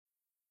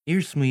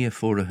Iarsmaí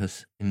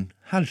fuarthas in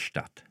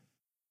Hallstatt.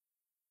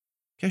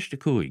 Ceiste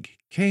cúig,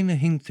 cé na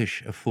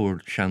hintais a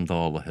fuair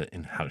seandálathe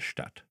in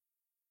Hallstatt.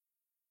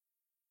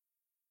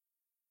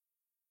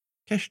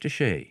 Ceiste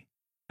sé,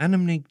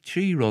 anamnig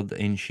trí rud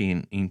in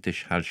sin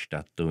intais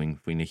Hallstatt doing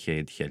faoine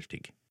chéad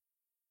cheiltig.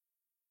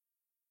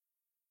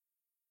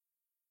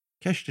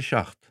 Ceiste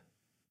seacht,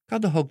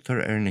 cad a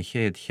thugtar na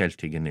chéad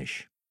cheiltig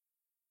inis.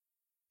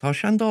 Tá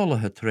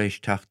seandálathe tar éis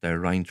teacht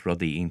roinnt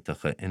rudaí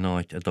iontacha in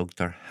áit a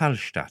dtugtar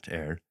Hallstatt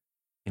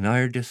in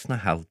airdes na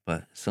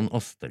Halpa san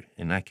Oster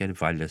in Acer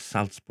Valle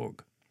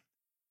Salzburg.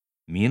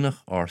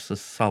 Mianach ársas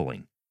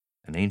Salling,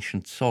 an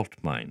ancient salt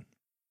mine.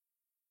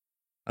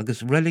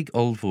 Agus relic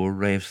olmhór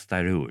raibh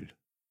stairiúil,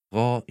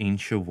 gá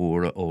inse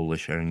mhóra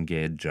ólas an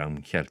géad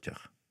dram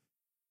ceilteach.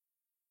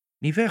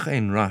 Ní bheith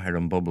ein rath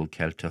an bobbal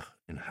ceilteach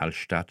in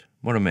Hallstatt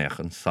mar a meach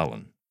an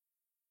Salin.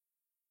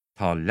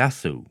 Tá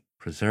leasú,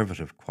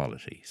 preservative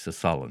quality, sa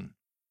Salin,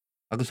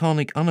 agus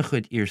tháinig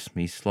annachchuid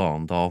Iarsmaí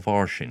sláán dá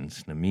bhar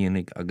sins na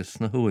mianig agus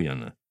na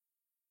huaianna,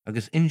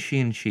 agus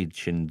insíonn siad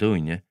sin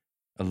dúine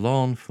a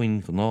lán faoin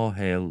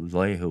gnáthhéil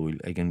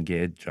léithúil ag an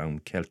géad dram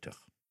ceilteach.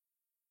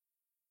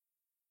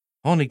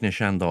 Tháinig na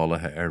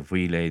seandálathe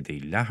bhuiléadaí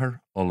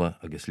leathair, ola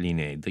agus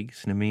línéadaigh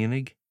sna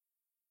mianig,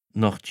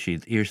 nocht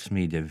siad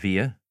Iarsmaí de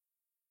bhia,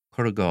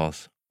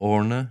 curagás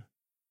orna,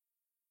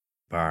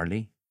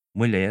 barley,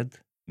 muiléad,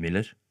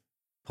 millet,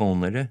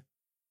 pónire,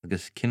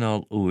 agus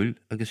cinál úil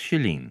agus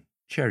silín,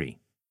 cherry.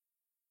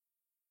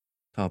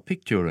 Tá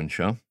pictiúr an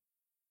seo,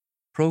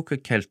 próca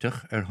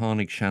ceilteach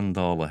tháinig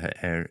seandálathe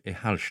I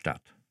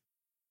Hallstatt.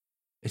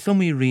 Is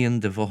rian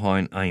de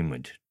bhóthain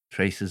aimid,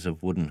 traces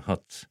of wooden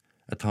huts,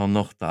 atá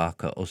nochta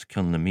acha os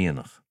cion na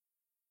mianach.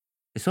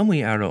 Is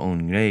ara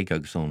ón ngréig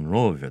agus ón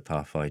róimh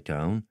atá fáite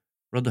ann,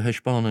 rud a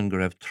hispánan go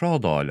raibh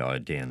trádáile a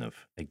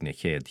déanamh ag na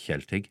chéad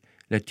cheiltig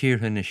le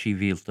tíortha na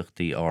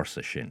síbhíaltachtaí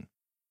ársa sin.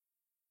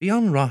 Bhí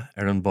an rath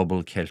an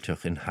bobbal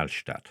ceilteach in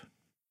Hallstatt.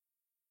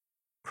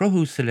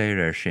 Crothú sa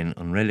léir sin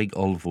an relic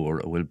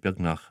olmhór a bhfuil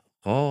beagnach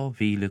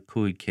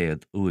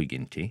 2500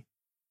 uigintí,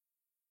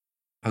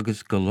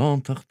 agus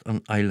golántacht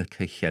an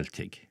eilecha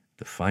Celtic,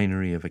 the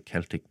finery of a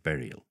Celtic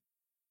burial.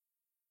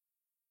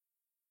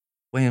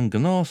 Bhain an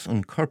gnás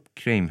an corp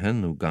créimthe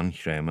nó gan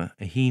chréime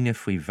a híine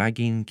faoi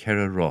vagín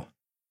ceire rá,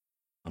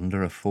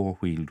 under a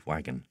four-wheeled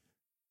wagon.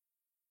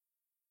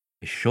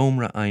 Is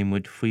seomra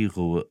aimmuid faoi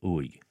rua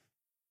uig,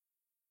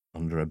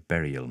 under a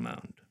burial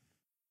mound.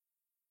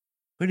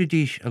 Cuir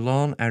díos a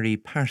lán airí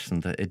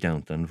pásanta I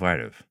damta an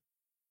bhairmh.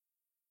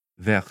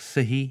 Bheadh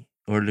sihí,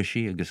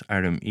 urlaisí agus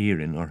airm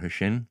írin ortha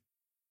sin,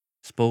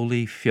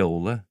 spólaí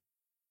feola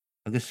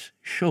agus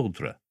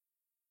seodra,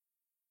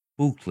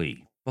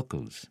 búclaí,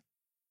 buckles,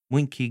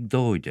 muincí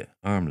dóide,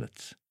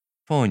 armlets,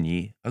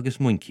 fáinní agus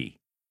muincí,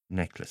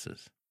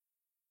 necklaces.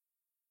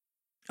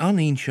 An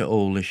ionse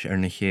ólas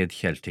na chéad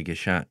cheiltig is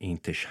se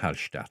intais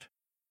Hallstatt.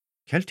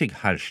 Celtic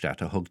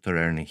Hallstatt a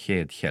thugtar na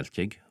chéad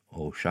cheiltig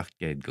ó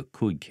 700 go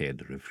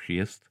 500 ribh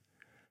Chríost,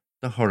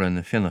 de thoradh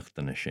na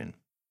finnachtainna sin.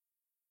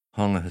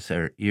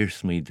 Tháineachas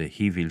Iarsmaí de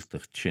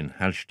híbhíaltacht sin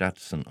Hallstatt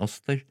san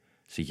Oster,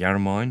 sa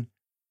Iarsmaí,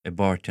 I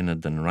báirteanna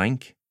den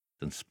Rank,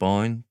 den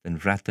Spáin, den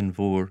Bhreatain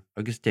Mhór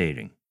agus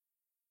Déiring.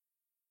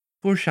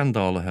 Fuair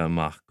seandálathe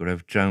amach go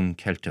raibh dram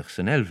ceilteach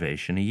san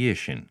Elvéis in dhé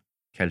sin,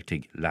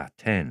 Celtic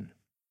Latin.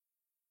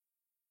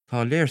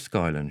 Tá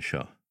léirscáil an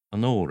seo,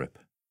 an órap,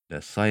 le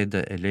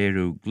saide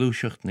léirú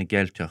glúiseacht na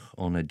geilteach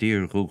ó na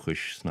dír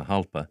rúchais na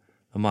Halpa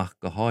amach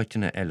go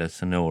háiteanna eile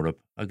san órap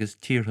agus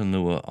tíortha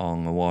nua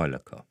an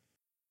gháileacha.